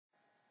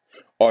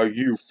Are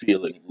you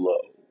feeling low?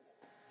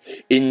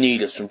 In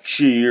need of some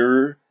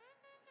cheer?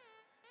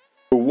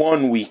 For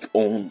 1 week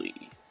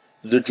only,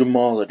 the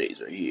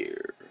Jamalidays are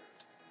here.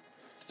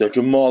 The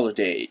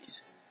Jamalidays.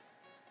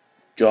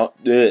 The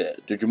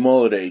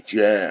Jamaliday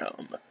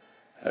Jam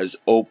has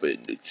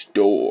opened its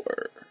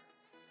door.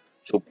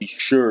 So be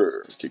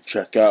sure to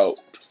check out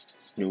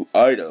new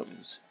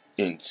items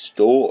in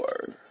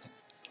store.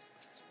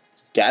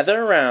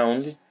 Gather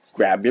around,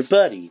 grab your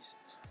buddies,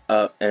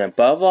 and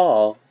above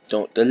all,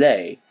 don't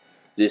delay.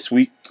 This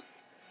week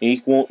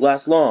won't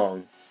last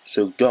long,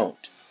 so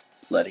don't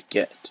let it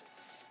get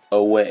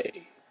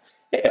away.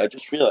 Hey, I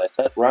just realized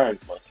that rhymed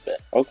most of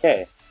it.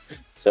 Okay,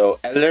 so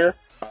editor,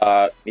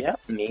 yeah,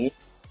 me,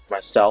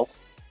 myself,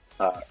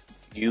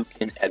 you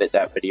can edit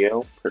that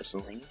video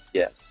personally,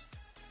 yes.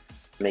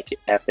 Make it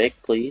epic,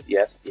 please,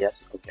 yes,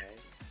 okay.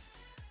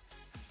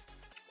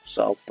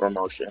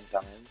 Self-promotion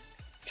time.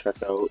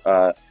 Check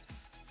out,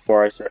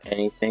 before I start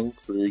anything,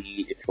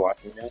 please, if you're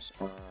watching this,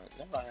 no,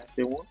 I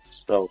actually won't,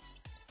 so,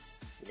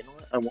 you know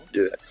what, I won't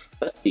do that.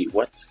 Let's see,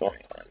 what's going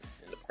on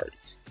in the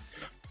parties?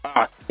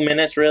 2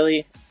 minutes,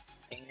 really?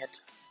 Dang it.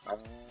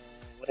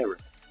 Whatever.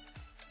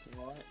 You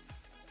know what?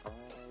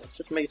 Let's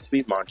just make a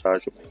speed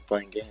montage of me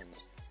playing games.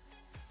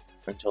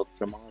 Until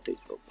the Jamalidays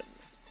open.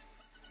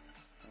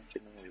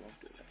 Actually, no, we won't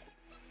do that.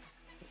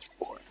 It's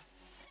boring.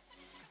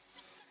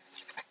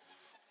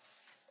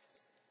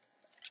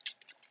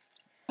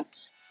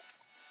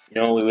 You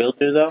know what we will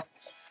do, though?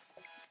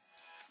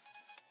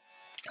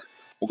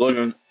 We'll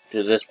go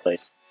to this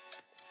place.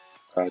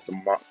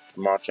 The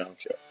Marchand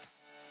Show.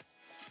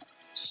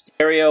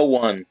 Stereo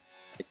 1.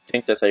 I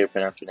think that's how you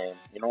pronounce your name.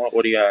 You know what?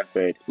 What do you got,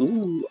 grade?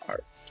 Ooh,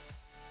 art.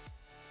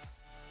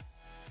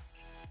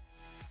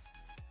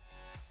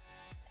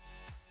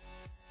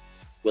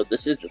 Well,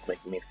 this is just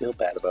making me feel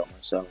bad about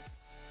myself.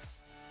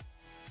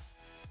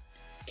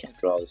 Can't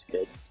draw this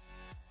good.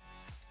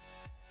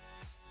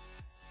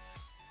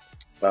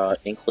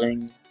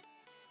 Inkling.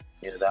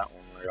 Yeah, that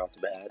one right off the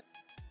bat.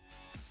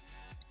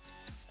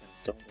 I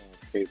don't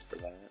want to trade for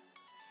that.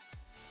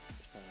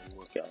 Just want to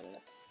look at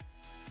it.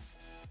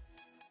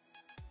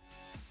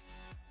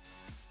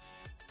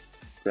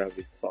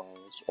 Gravity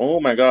Falls. Oh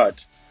my god.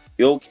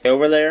 You okay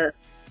over there?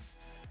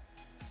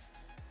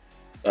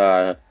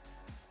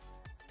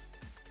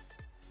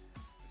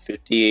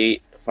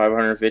 58,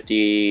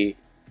 550,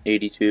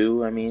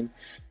 82, I mean.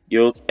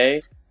 You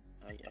okay?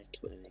 I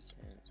clearly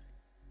can't.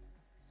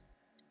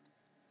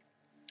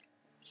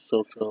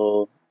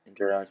 Social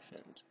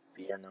interactions.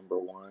 Fear number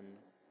 1.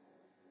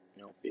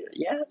 No fear.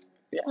 Yeah,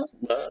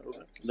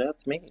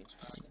 that's me.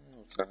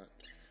 No, it's not.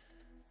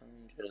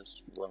 I'm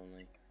just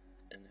lonely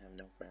and have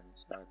no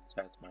friends.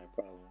 That's my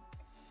problem.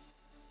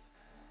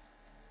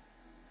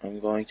 I'm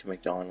going to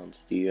McDonald's.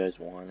 Do you guys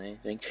want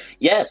anything?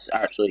 Yes,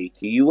 actually.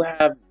 Do you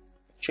have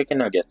chicken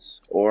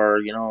nuggets? Or,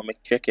 you know,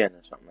 McChicken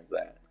or something like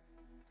that?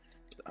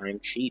 I'm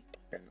cheap.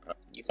 And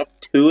you have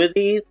 2 of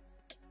these?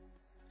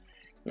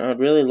 No, I'd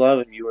really love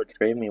if you would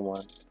trade me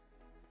one.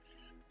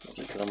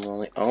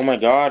 Oh my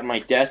god, my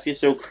desk is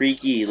so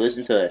creaky.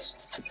 Listen to this.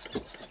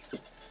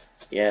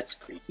 Yeah, it's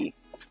creaky.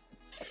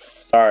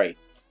 Sorry.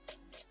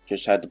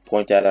 Just had to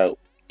point that out.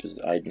 Because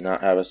I do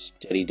not have a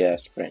steady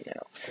desk right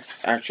now.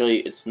 Actually,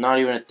 it's not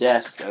even a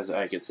desk, as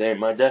I could say.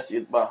 My desk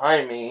is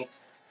behind me,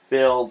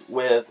 filled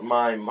with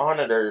my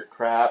monitor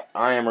crap.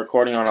 I am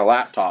recording on a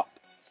laptop.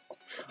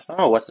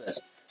 Oh, what's this?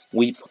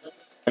 We put the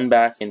sun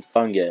back in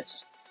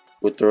fungus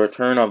with the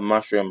return of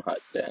Mushroom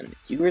Hut Den.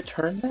 You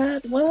return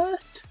that?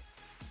 What?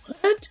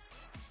 What?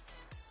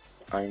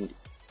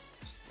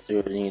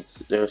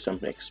 There's some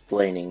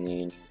explaining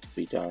needing to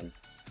be done.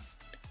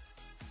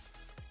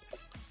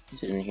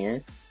 Is it in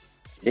here?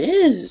 It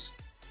is!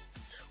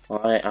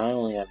 Well, I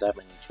only have that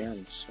many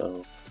gems,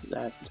 so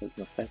that doesn't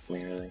affect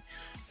me, really.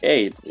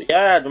 Hey,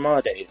 yeah,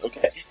 Jamalidays,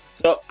 okay.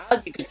 So,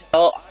 as you can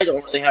tell, I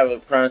don't really have a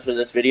premise for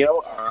this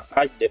video.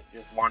 I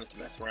just wanted to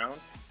mess around.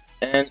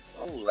 And,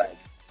 oh, lag.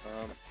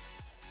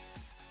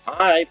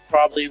 I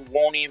probably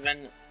won't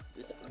even...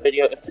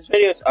 if this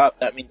video is up,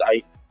 that means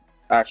I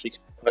actually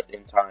put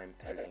in time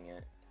editing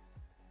it.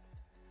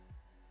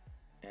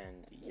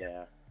 And,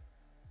 yeah.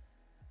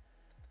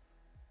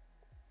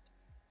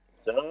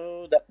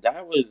 So,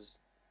 that was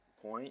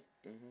point.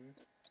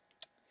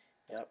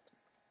 Yep.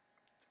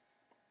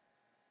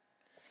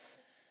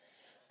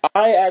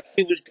 I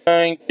actually was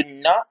going to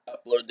not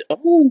upload the...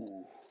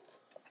 Oh!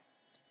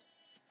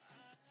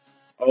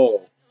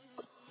 Oh.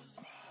 Do I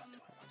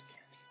want the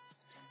candy?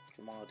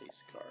 Jamalidays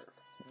card.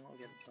 I'll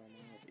get a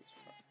Jamalidays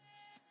card.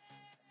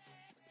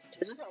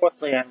 This is how I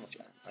play Animal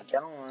Jam. I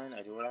get online,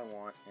 I do what I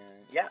want, and...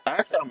 Yeah,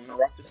 actually, I'm gonna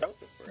rock this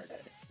outfit for a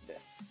day.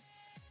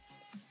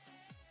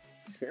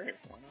 Sure,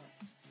 why not?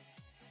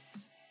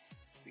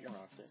 We can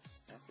rock this.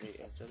 Actually,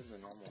 instead of the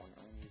normal one,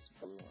 I'm gonna use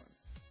the blue one.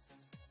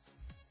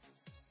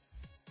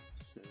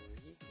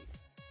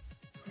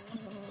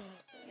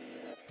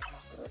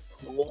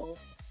 Cool.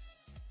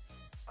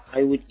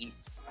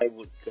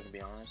 Gonna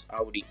be honest,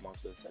 I would eat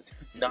most of this.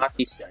 Not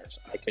these stairs.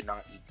 I could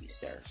not eat these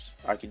stairs.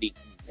 I could eat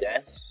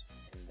this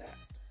and that.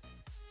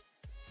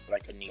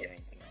 couldn't eat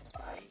anything else.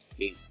 I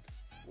hate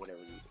whatever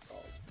these are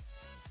called.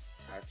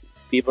 Actually,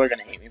 people are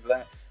gonna hate me for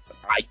that, but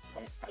I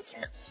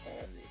can't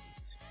stand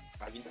these.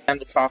 I can stand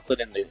the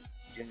chocolate and the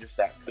ginger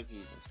snap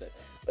cookies and stuff,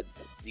 but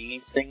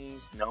these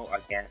things, no, I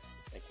can't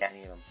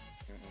eat them.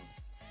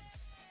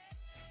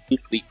 Too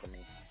sweet for me.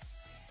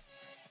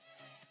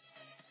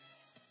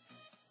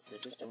 They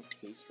just don't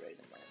taste right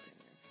in my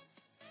opinion.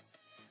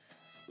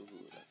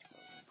 Ooh, that's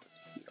probably put the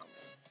heat on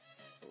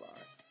there a lot.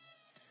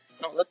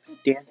 No, let's go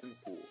dance in the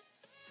pool.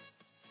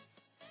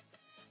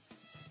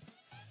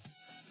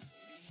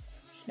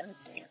 Gotta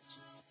dance.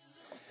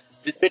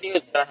 This video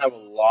is gonna have a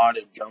lot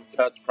of jump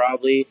cuts,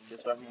 probably,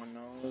 just so everyone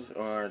knows,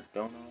 or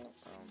don't know.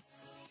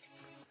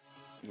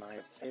 My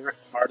favorite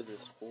part of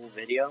this whole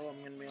video,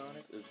 I'm gonna be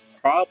honest, is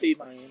probably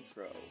my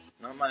intro.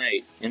 Not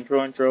my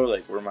intro,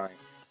 like where my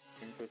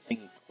intro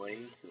thingy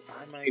plays.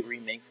 I might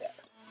remake that.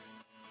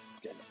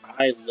 Because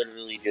I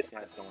literally just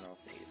had someone else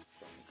make it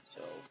for me.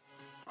 So,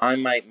 I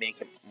might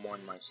make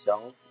one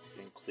myself,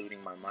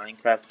 including my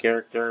Minecraft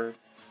character.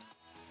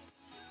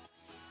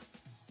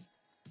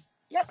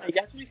 Yeah, I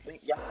actually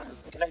think, yeah,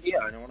 that's a good idea.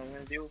 I know what I'm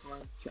gonna do with my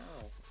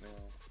channel now.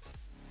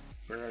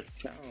 For a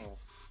channel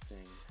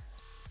thing.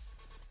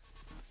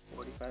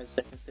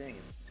 45-second thing.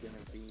 It's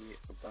gonna be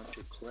a bunch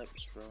of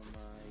clips from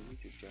my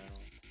YouTube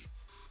channel.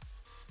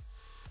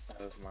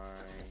 Of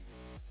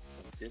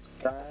this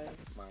guy,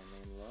 my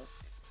main look.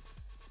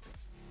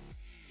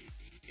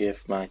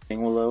 If my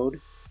thing will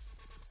load.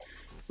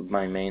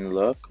 My main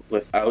look.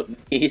 Without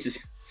these.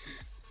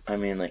 I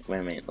mean like my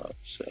main look,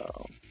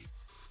 so.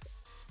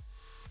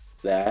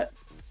 That.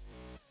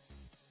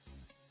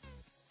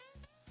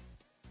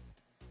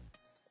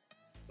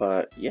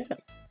 But yeah.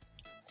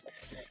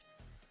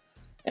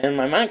 And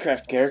my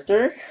Minecraft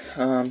character,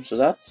 so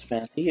that's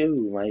fancy.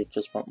 Ooh, I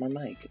just bought my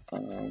mic,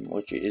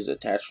 which is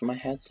attached to my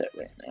headset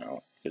right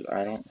now, because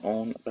I don't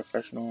own a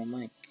professional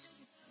mic.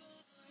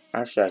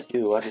 Actually, I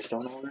do, I just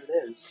don't know where it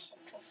is.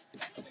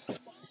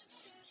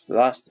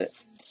 Lost it,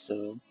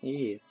 so,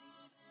 yeah.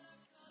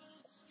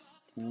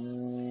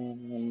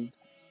 I'm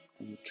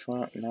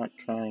not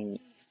trying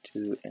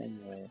to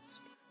anyway.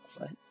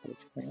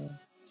 What's going on?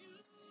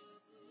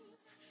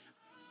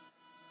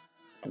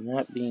 I'm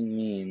not being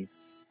mean.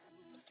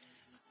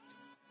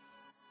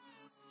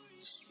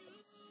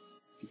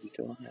 You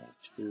don't have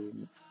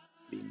to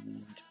be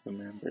mean to the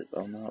members.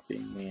 I'm not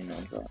being mean.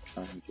 I'm not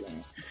trying to do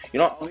anything. You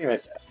know what? I'll be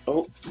right back.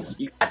 Oh,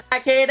 you got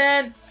that,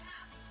 Kaden?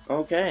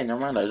 Okay, never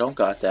mind. I don't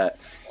got that.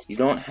 You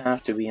don't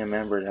have to be a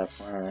member to have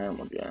fun on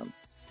Animal Jam.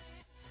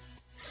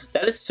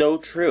 That is so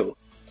true.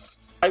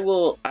 I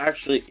will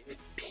actually, if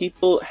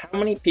people, how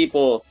many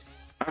people,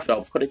 actually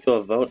I'll put it to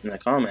a vote in the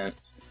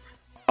comments.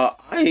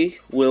 I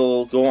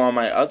will go on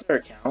my other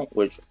account,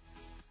 which,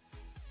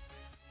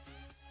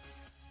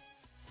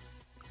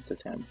 it's a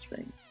time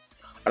screen.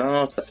 I don't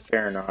know if that's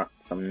fair or not.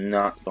 I'm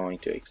not going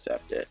to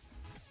accept it.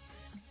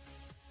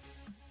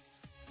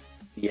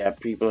 Yeah,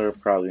 people are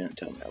probably going to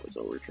tell me I was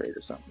overtrade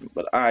or something,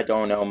 but I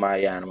don't know my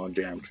Animal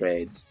Jam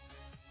trades.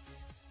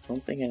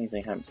 Don't think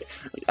anything happened.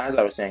 As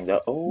I was saying,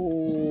 though,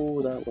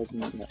 oh, that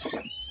wasn't enough.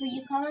 Were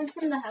you calling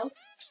from the house?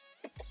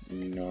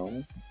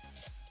 No.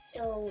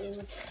 So it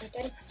was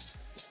okay.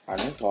 I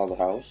didn't call the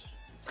house.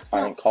 No.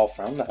 I didn't call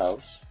from the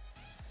house.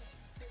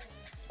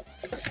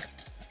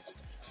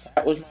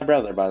 That was my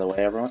brother, by the way,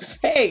 everyone.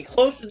 Hey,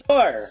 close the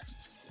door!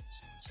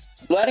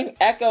 Letting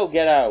Echo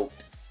get out.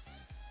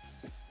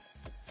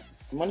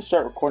 I'm gonna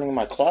start recording in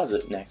my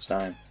closet next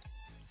time.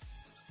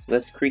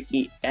 Less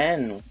creaky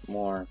and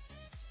more.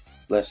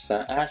 Less,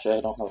 actually,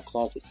 I don't have a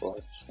closet for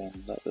it, so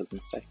that doesn't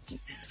affect me.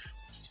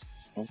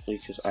 Mostly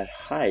because I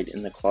hide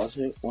in the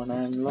closet when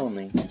I'm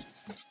lonely.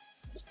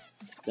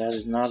 That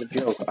is not a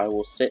joke. I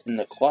will sit in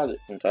the closet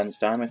from time to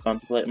time and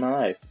contemplate my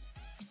life.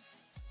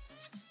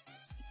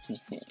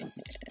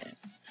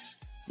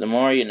 The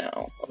more you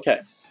know. Okay,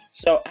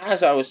 so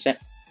as I was saying,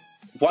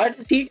 why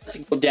does he get to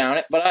go down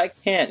it, but I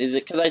can't? Is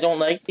it because I don't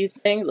like these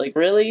things? Like,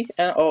 really?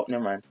 And, oh,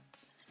 never mind.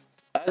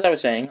 As I was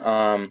saying,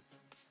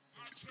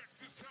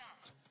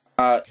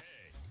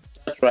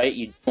 that's right,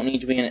 you don't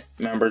need to be a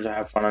member to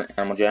have fun on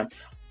Animal Jam.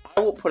 I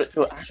will put it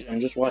to, actually,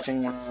 I'm just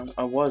watching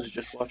I was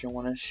just watching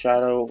one of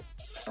Shadows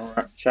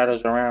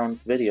Around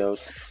videos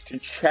to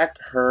check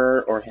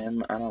her or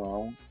him, I don't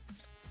know.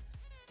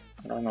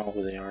 I don't know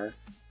who they are,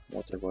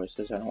 what their voice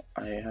is.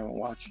 I haven't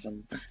watched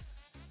them.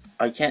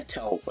 I can't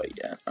tell quite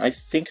yet. I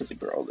think it's a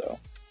girl though.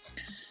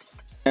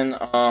 And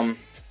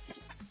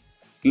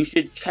you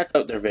should check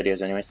out their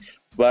videos anyways.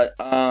 But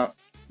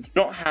you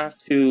don't have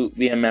to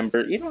be a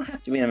member. You don't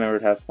have to be a member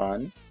to have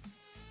fun.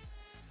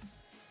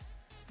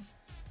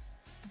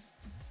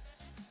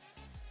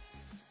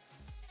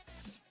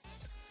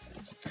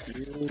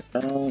 You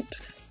don't.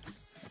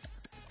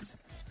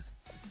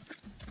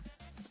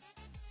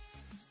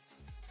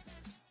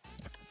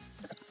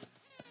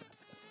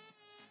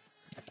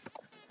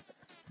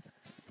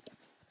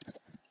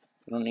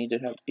 You don't need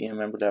to be a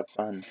member to have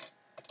fun.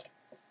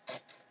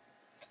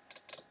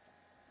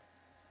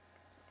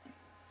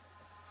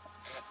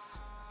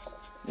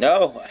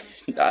 No,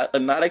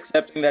 I'm not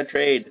accepting that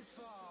trade.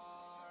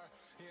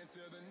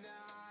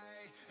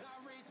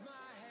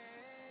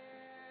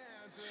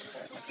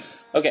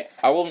 Okay,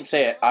 I won't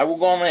say it. I will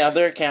go on my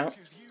other account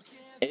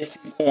if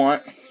you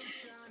want,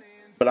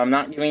 but I'm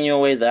not giving you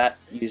away that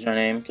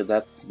username because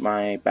that's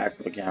my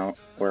backup account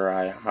where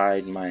I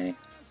hide my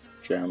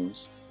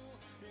gems.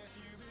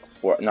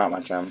 Or not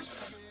my gems.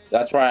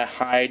 That's where I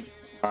hide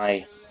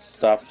my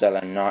stuff that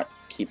I'm not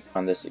keeping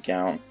on this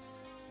account,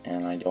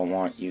 and I don't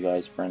want you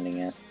guys friending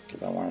it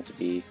because I want it to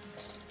be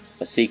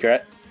a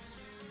secret.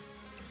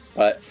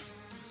 But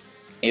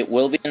it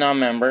will be a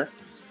non-member,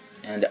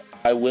 and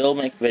I will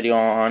make a video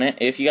on it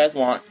if you guys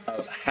want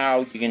of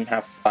how you can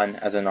have fun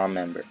as a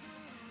non-member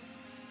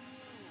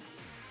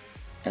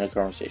in a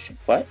conversation.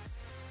 What?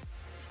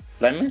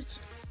 Did I miss?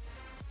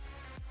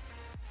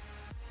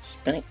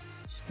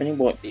 Spinning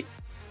boy bean.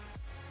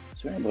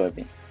 Spinning boy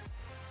bean.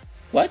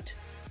 What?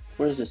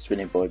 Where is the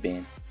spinning boy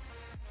bean?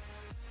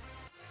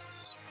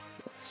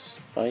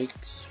 Spike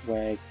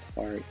swag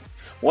party.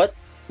 What?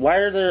 Why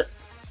are there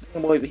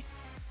spinning boy bean?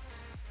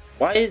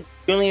 Why is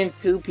Julian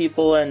 2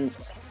 people and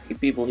 3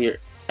 people here?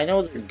 I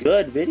know they're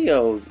good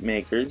video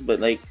makers,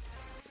 but like,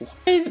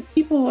 why the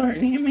people are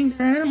naming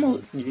their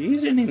animals? You're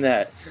username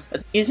that.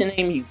 That's a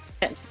username you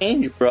can't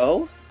change,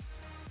 bro.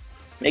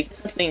 Make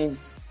something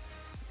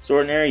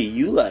extraordinary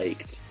you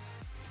like.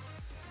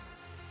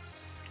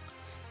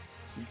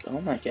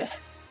 Oh my god.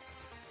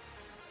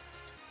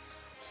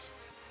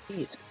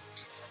 Jeez.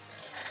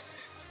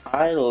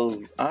 I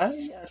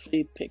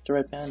actually picked the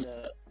red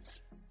panda.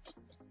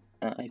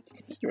 I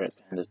think the red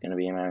panda is gonna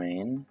be my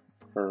main.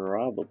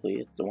 Probably.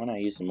 It's the one I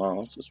use the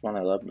most. It's the one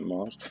I love the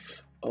most.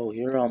 Oh,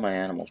 here are all my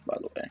animals, by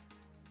the way.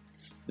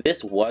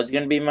 This was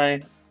gonna be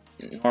my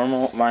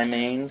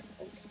main.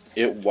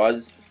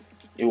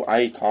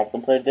 I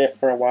contemplated it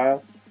for a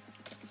while,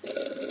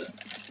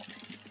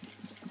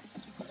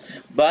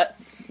 but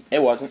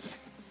it wasn't.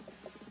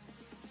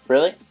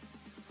 Really?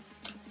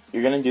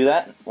 You're gonna do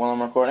that while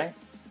I'm recording?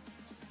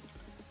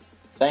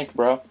 Thanks,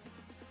 bro.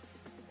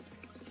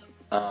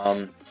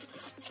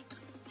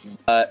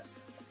 But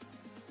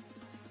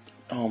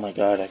oh my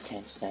god, I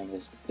can't stand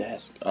this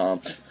desk.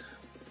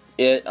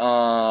 It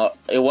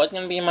was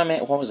gonna be my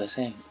main. What was I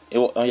saying? It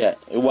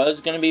was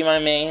gonna be my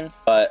main,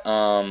 but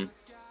what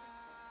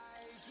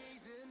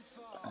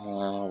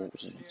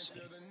was I gonna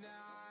say?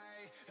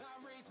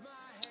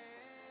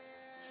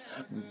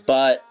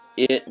 But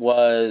it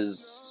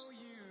was.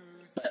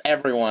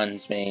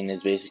 Everyone's main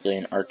is basically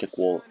an Arctic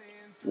wolf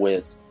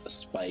with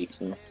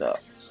spikes and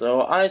stuff.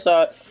 So I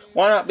thought,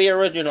 why not be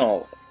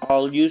original?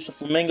 I'll use the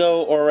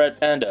flamingo or red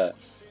panda,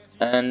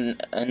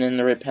 and then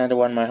the red panda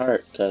won my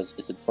heart because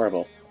it's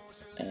adorable,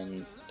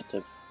 and it's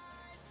a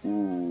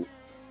ooh.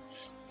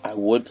 I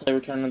would play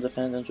Return of the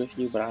Phantoms with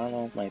you, but I don't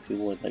know if my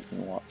people would like me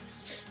want.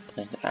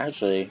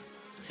 Actually,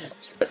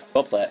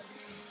 I'll play it.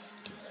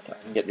 I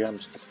can get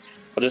gems.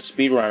 I'll just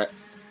speedrun it.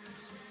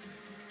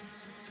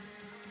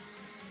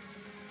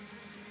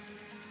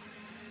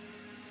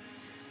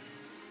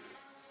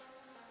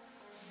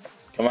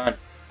 Come on.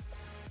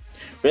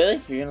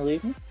 Really? You're gonna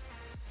leave me?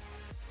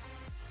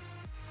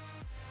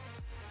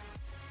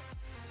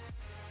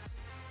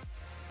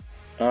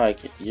 Oh, I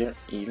can't. You're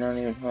not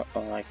even.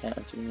 Oh, I can't.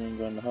 I'm even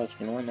going to host.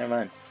 You know what? Never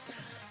mind.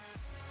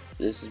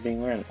 This is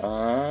being weird.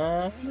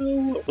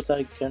 What was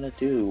I gonna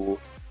do?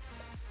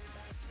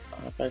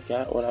 I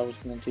forgot what I was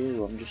gonna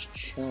do. I'm just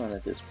chilling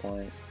at this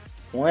point.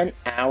 1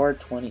 hour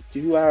 20,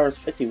 2 hours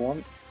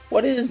 51.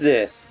 What is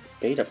this?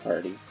 Beta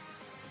party.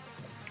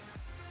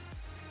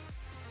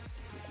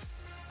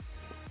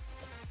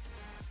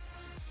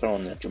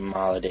 Throwing the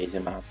Jamalidays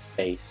in my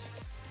face.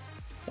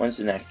 When's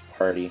the next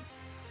party?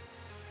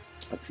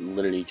 I've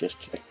literally just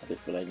checked this,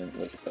 but I didn't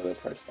look at the other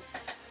parts.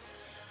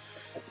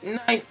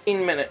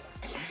 19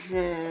 minutes.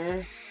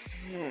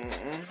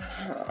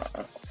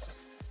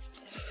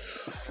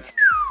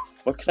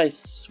 What could I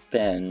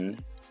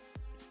spend?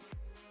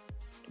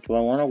 Do I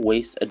want to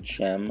waste a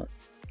gem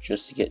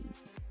just to get,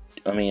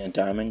 a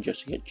diamond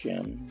just to get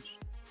gems?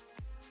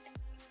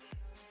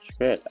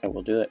 Screw it, I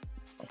will do it.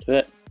 I'll do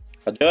it.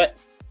 I'll do it!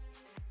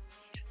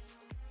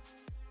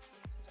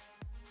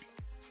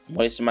 I'm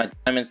wasting my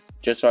diamonds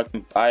just so I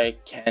can buy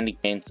candy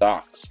cane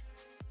socks.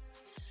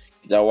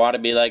 Because I want to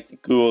be like the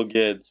cool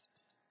kids.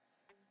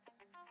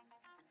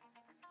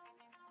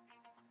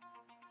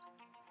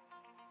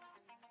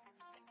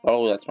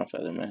 Oh, that's my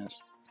feather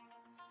mask.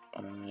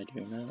 I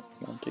do not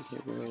want to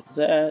get rid of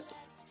that.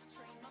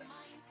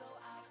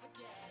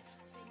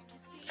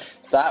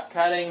 Stop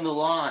cutting the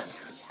lawn.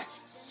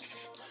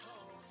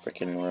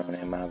 Freaking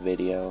ruining my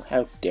video.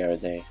 How dare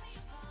they?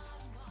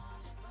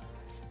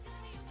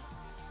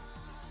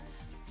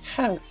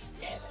 How dare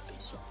they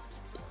be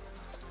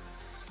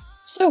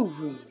so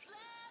rude?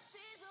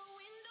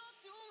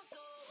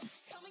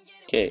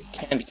 Okay,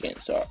 candy cane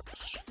socks.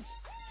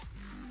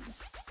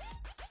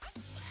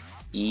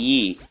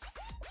 Yee.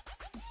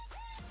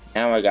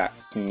 Now I got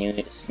new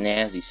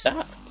snazzy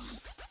socks.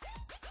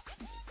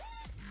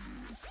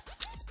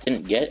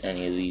 Didn't get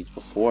any of these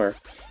before.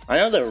 I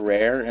know they're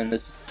rare, and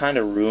this is kind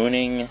of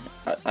ruining.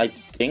 I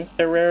think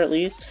they're rare at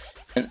least,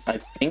 and I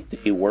think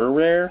they were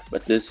rare,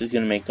 but this is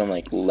gonna make them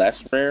like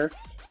less rare.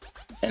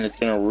 and it's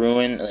gonna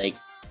ruin like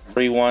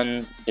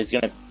everyone. It's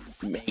gonna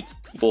make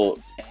people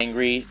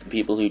angry.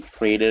 People who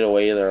traded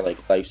away their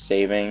like life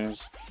savings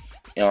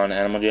on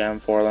Animal Jam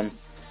for them.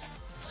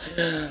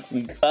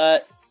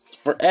 But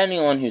for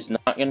anyone who's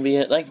not gonna be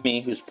it, like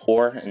me, who's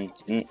poor and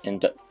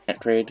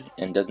can't trade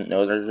and doesn't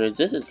know their trades,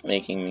 this is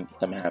making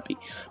them happy.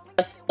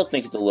 But I still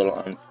think it's a little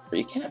unfair.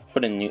 You can't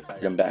put a new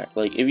item back.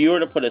 Like if you were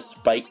to put a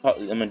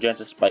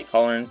magenta spike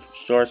collar in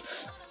stores,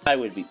 I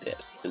would be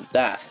pissed. Cause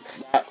that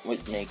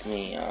would make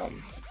me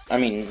I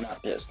mean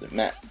not pissed.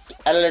 Matt,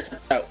 editor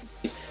out.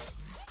 Please.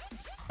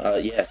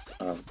 Yes.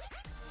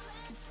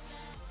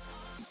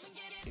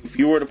 If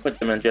you were to put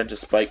the magenta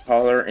spike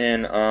collar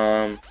in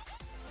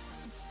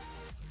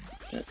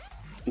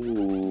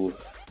ooh.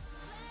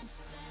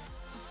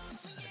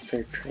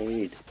 Fair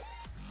trade.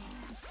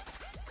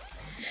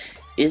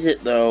 Is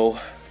it though?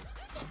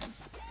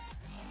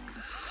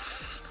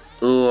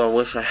 Ooh, I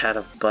wish I had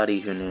a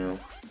buddy who knew.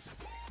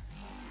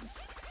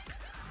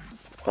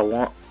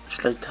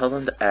 Should I tell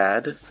them to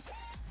add?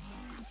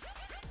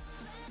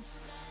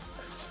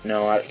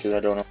 No, because I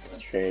don't know how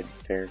to trade.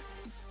 Fair.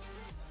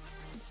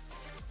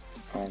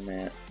 Oh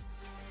man.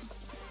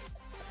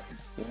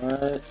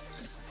 What?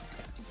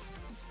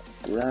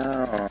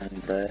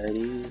 Wrong,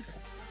 buddy.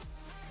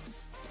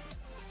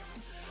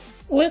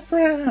 What's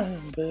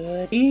wrong,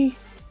 buddy?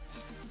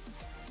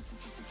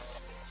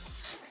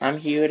 I'm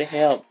here to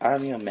help.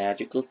 I'm your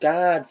magical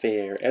god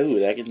fairy. Oh,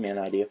 that gives me an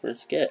idea for a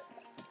skit.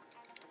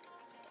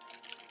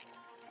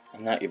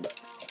 I'm not your buddy.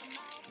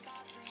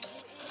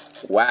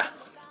 Wow.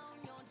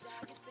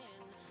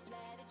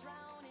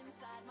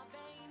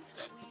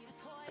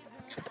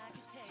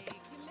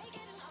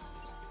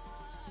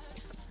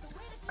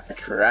 I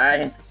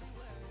tried.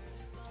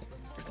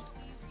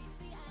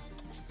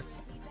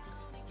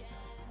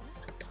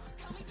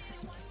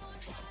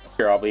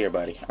 Here, I'll be your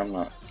buddy. I'm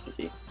not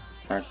busy.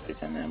 Actually,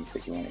 I am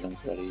freaking one of them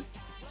buddies.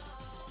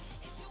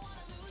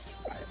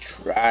 I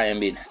try and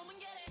be.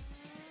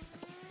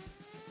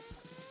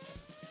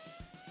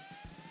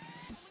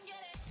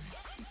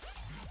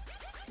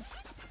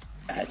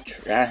 I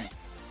try.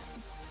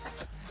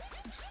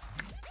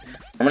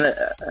 I'm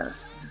gonna.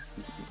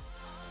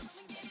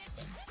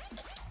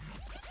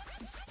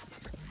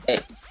 Hey.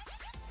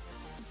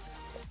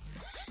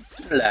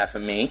 Don't laugh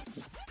at me.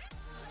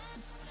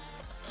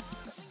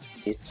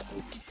 It's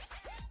okay.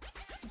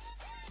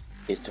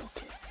 It's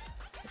okay.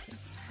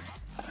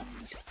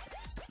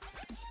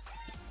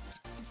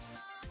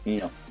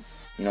 No.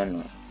 No,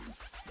 no.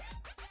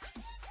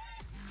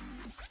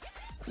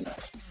 No.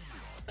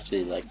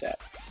 Actually, like that.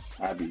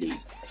 I believe.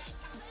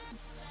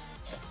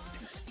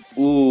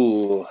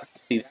 Ooh.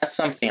 See, that's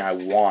something I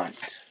want.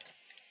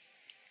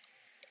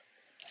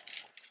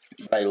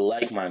 But I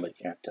like my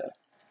magenta.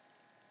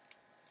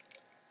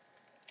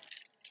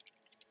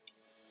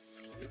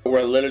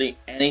 Or literally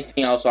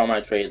anything else on my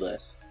trade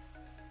list.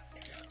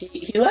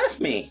 He left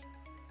me.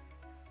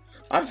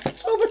 I'm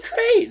so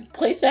betrayed.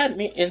 Play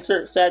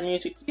insert sad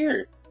music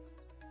here.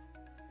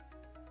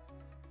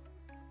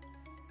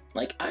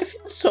 Like, I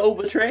feel so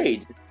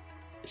betrayed.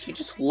 He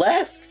just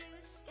left.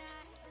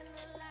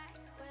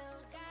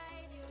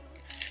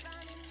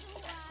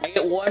 I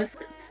get one.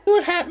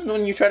 What happens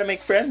when you try to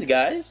make friends,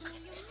 guys?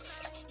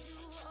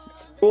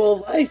 Rule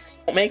of life.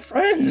 Don't make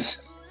friends.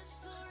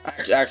 I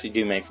actually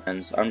do make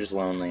friends. I'm just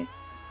lonely.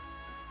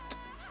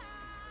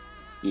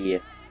 Yeah.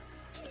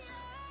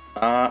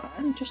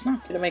 I'm just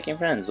not good at making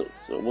friends. So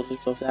we'll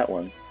just go with that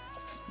one.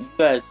 You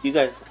guys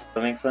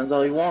can make friends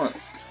all you want.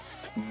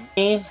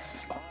 Me,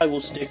 I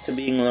will stick to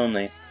being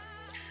lonely.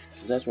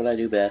 Cause that's what I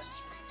do best.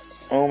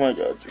 Oh my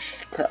god, there's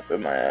crap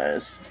in my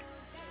eyes.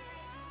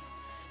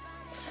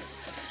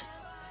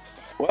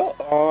 Well,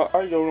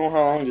 I don't know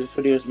how long this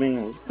video is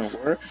being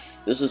for.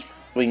 This is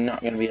probably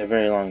not going to be a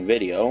very long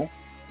video.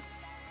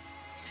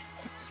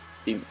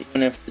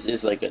 Even if this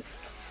is like a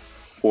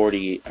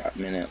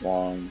 40-minute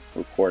long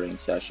recording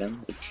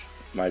session, which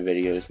my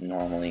videos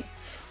normally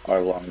are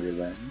longer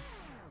than.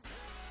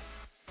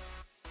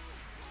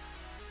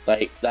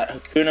 Like that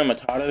Hakuna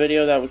Matata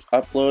video that was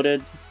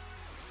uploaded,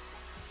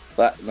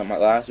 my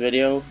last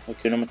video,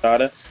 Hakuna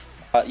Matata.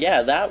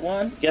 Yeah, that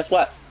one. Guess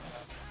what?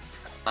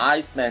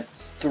 I spent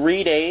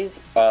 3 days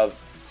of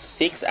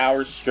 6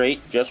 hours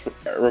straight just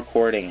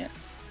recording it.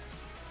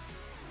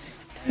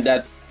 And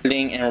that's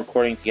editing and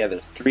recording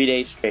together. 3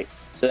 days straight.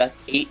 So that's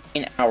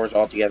 18 hours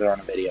altogether on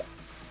a video.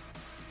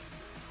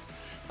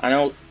 I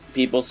know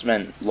people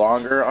spend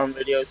longer on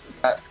videos,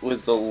 but that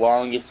was the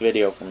longest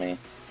video for me.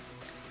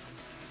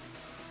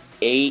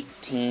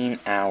 18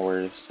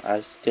 hours.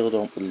 I still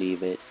don't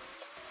believe it.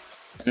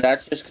 And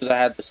that's just because I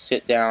had to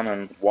sit down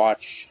and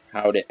watch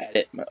how to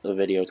edit the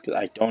videos, because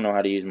I don't know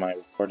how to use my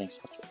recording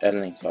software,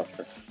 editing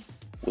software,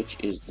 which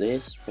is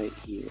this right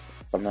here.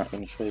 I'm not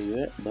going to show you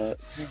it, but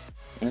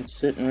it's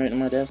sitting right on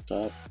my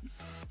desktop.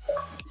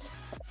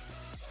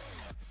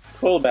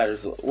 Controller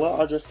batteries. Well,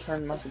 I'll just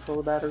turn my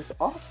controller batteries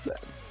off then.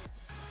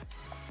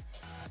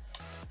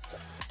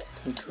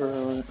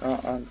 Controller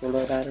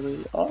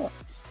batteries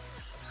off.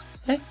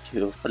 Thank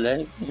you for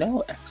letting me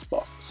know,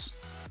 Xbox.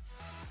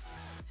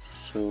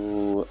 So,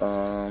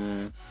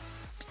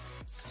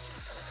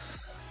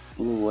 ooh,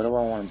 what do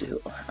I want to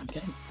do? I'm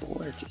getting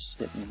bored just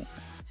sitting there.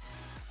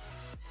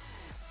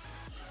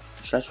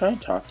 Should I try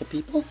and talk to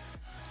people?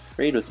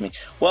 Trade with me.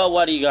 Well,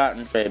 what do you got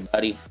in trade,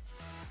 buddy?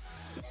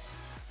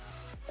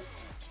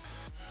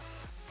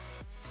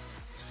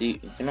 See,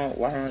 you know,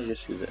 why don't I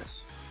just do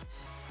this?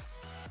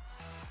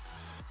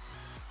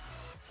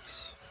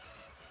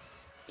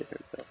 There we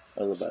go.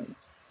 Hello, bunny.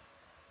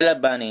 Hello,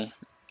 bunny.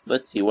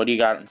 Let's see, what do you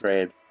got in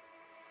trade?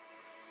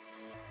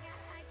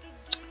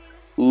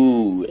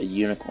 Ooh, a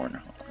unicorn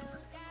horn.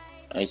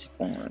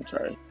 Icicle horn,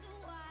 sorry.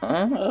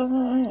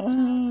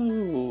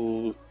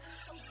 Oh.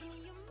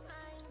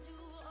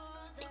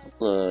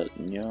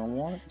 You know, I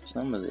want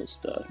some of this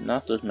stuff.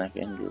 Not those mech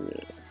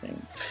injury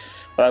things.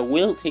 But I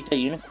will take that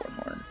unicorn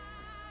horn.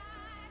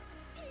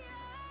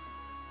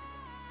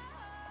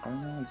 I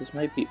don't know, this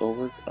might be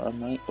I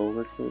might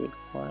overtrade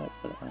for it,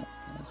 but I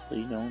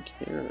honestly don't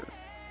care.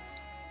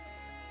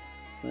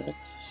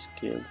 Let's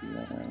give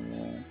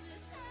them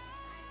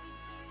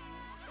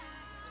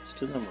let's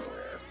give them a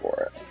rare for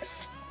it.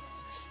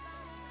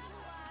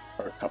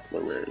 Or a couple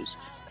of rares.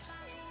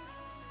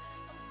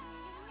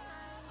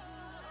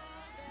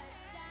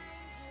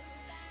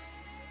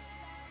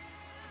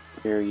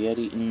 Rare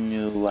Yeti?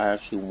 No, I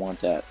actually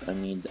want that. I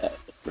need that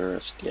for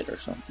a skit or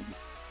something.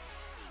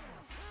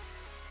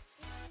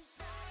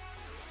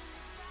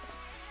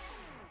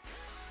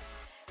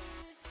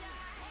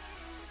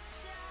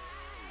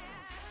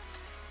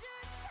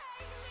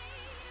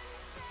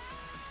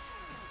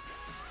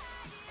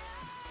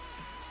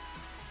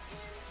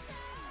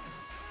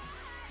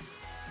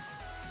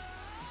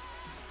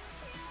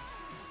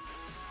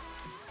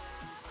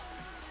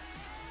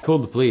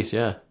 Called the police,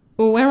 yeah.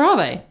 Well, where are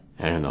they?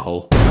 Hang in the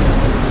hole.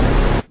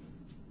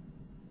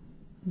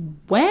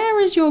 Where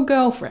is your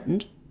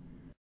girlfriend?